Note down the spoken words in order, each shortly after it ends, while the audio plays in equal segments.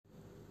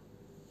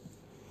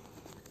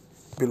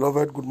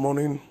Beloved, good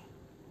morning,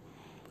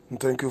 and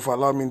thank you for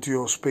allowing me into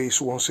your space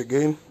once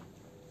again.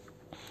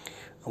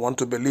 I want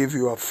to believe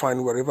you are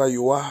fine wherever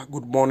you are.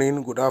 Good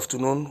morning, good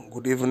afternoon,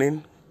 good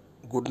evening,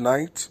 good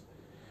night.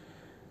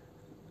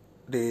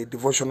 The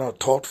devotional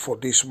thought for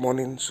this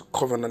morning's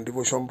Covenant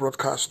Devotion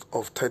broadcast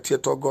of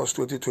 30th August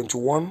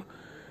 2021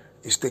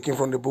 is taken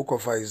from the book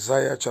of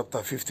Isaiah chapter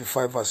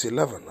 55 verse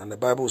 11. And the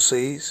Bible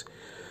says,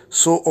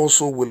 "So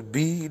also will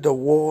be the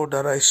word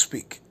that I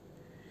speak.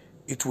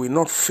 It will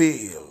not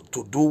fail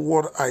to do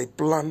what I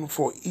plan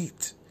for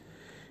it.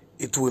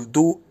 It will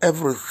do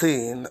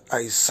everything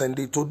I send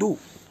it to do."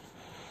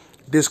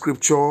 This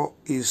scripture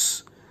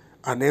is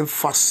an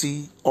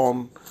emphasis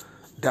on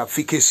the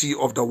efficacy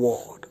of the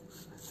word,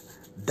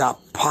 the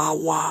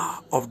power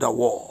of the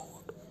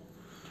word.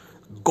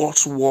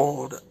 God's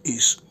word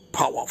is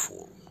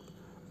powerful.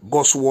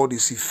 God's word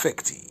is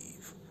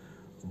effective.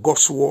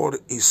 God's word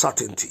is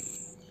certainty.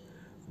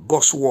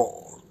 God's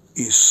word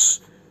is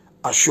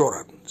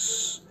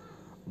assurance.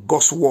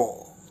 God's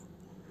word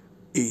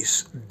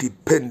is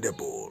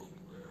dependable.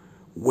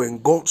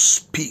 When God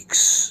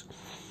speaks,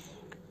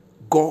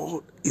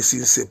 God is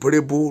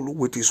inseparable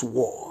with his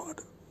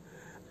word,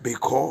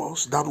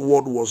 because that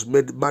word was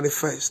made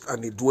manifest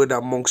and it dwelt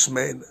amongst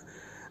men,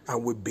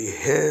 and we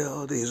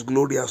beheld his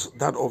glory as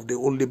that of the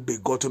only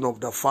begotten of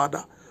the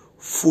Father,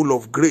 full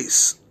of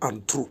grace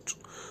and truth.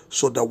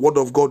 So the word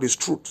of God is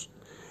truth.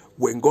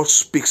 When God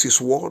speaks his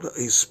word,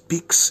 he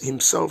speaks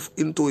himself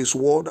into his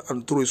word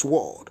and through his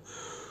word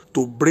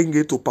to bring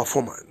it to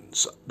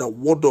performance. The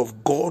word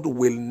of God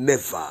will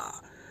never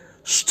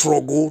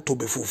struggle to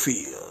be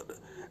fulfilled.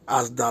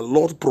 As the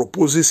Lord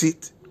proposes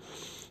it,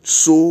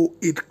 so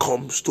it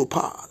comes to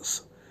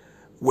pass.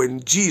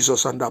 When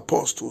Jesus and the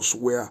apostles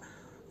were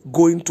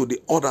going to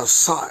the other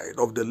side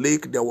of the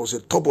lake, there was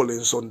a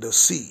turbulence on the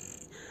sea,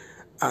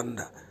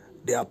 and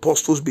the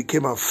apostles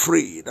became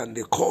afraid, and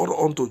they called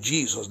unto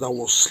Jesus that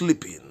was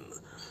sleeping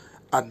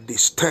at the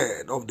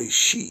stern of the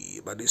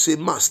ship, and they said,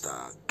 "Master,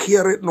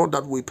 care it not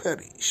that we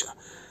perish."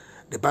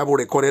 The Bible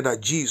recorded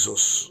that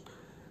Jesus,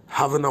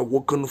 having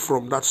awoken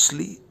from that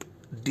sleep,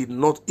 did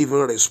not even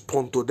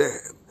respond to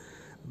them,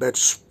 but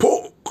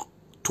spoke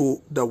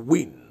to the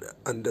wind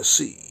and the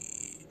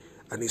sea.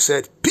 And he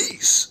said,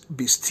 "Peace,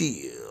 be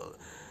still."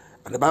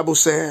 And the Bible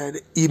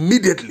said,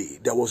 immediately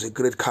there was a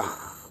great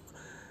calm.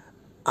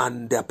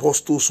 And the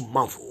apostles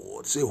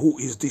marveled, say, "Who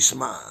is this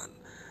man,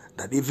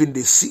 that even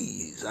the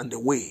seas and the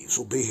waves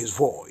obey his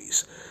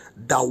voice?"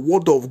 The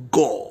word of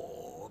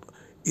God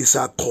is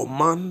a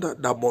command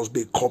that must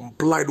be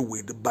complied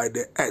with by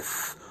the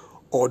earth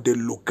or the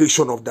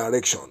location of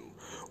direction.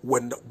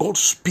 When God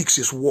speaks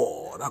his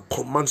word and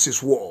commands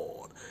his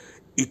word,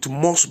 it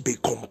must be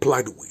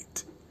complied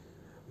with,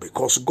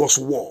 because God's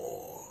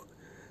word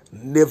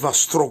never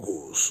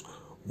struggles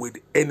with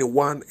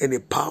anyone, any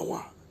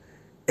power,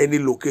 any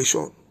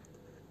location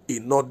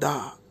in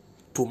order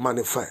to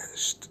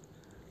manifest.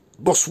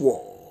 God's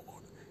word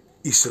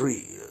is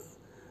real.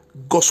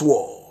 God's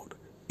word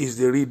is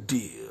the real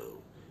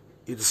deal.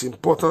 It is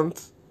important,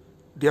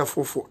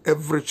 therefore, for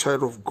every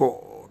child of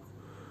God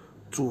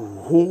to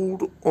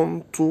hold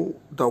on to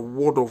the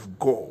word of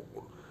God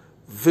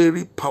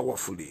very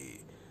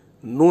powerfully,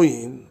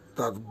 knowing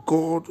that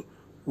God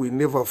will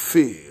never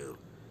fail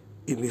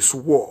in his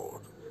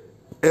word.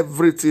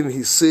 Everything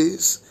he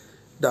says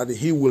that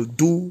he will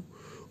do,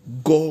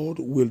 God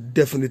will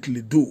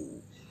definitely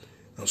do.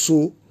 And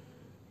so,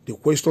 the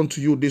question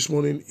to you this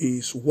morning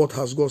is, what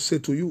has God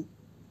said to you?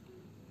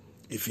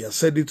 If he has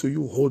said it to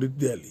you, hold it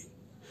dearly.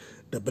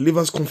 The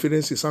believer's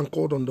confidence is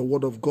anchored on the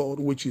word of God,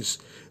 which is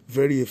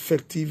very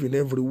effective in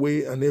every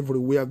way, and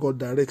everywhere God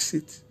directs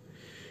it.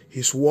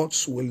 His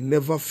words will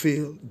never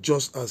fail,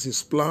 just as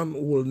his plan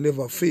will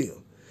never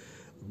fail.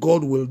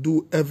 God will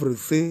do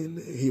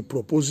everything he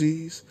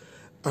proposes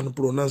and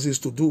pronounces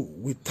to do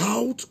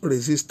without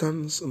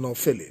resistance nor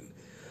failing.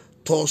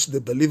 Thus,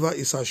 the believer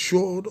is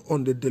assured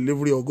on the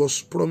delivery of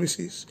God's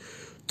promises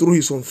through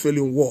his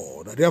unfailing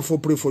word. I therefore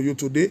pray for you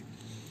today.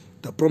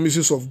 The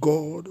promises of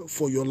God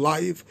for your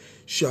life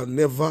shall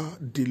never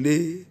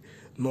delay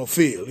nor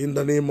fail in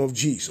the name of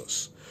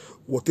Jesus.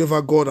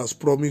 Whatever God has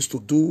promised to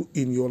do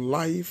in your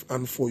life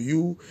and for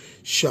you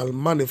shall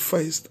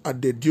manifest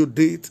at the due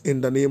date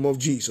in the name of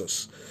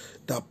Jesus.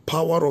 The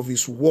power of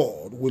his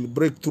word will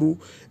break through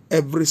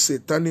every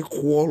satanic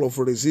wall of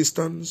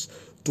resistance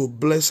to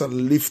bless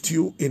and lift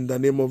you in the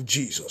name of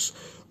Jesus.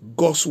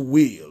 God's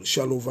will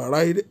shall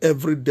override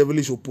every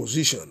devilish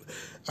opposition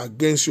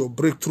against your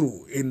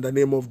breakthrough in the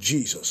name of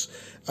Jesus.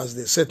 As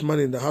the set man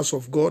in the house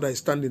of God, I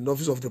stand in the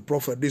office of the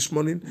prophet this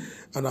morning,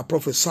 and I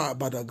prophesy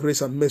by the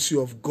grace and mercy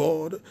of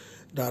God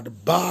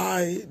that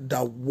by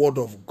the word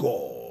of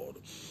God,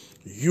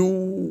 you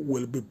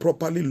will be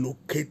properly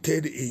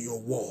located in your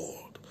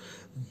word.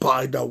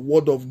 By the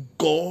word of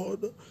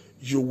God,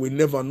 you will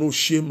never know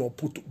shame or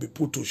be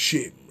put to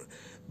shame.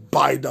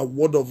 By the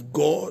word of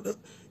God,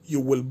 you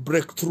will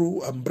break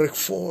through and break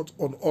forth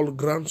on all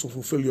grounds to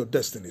fulfill your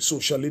destiny. So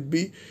shall it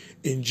be.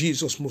 In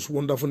Jesus' most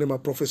wonderful name I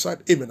prophesied.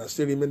 Amen. I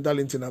still remain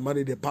Darlington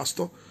Amani, the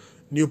pastor,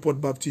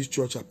 Newport Baptist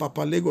Church,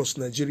 Apapa, Lagos,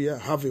 Nigeria.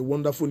 Have a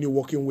wonderful new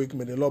working week.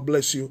 May the Lord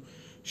bless you.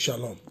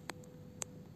 Shalom.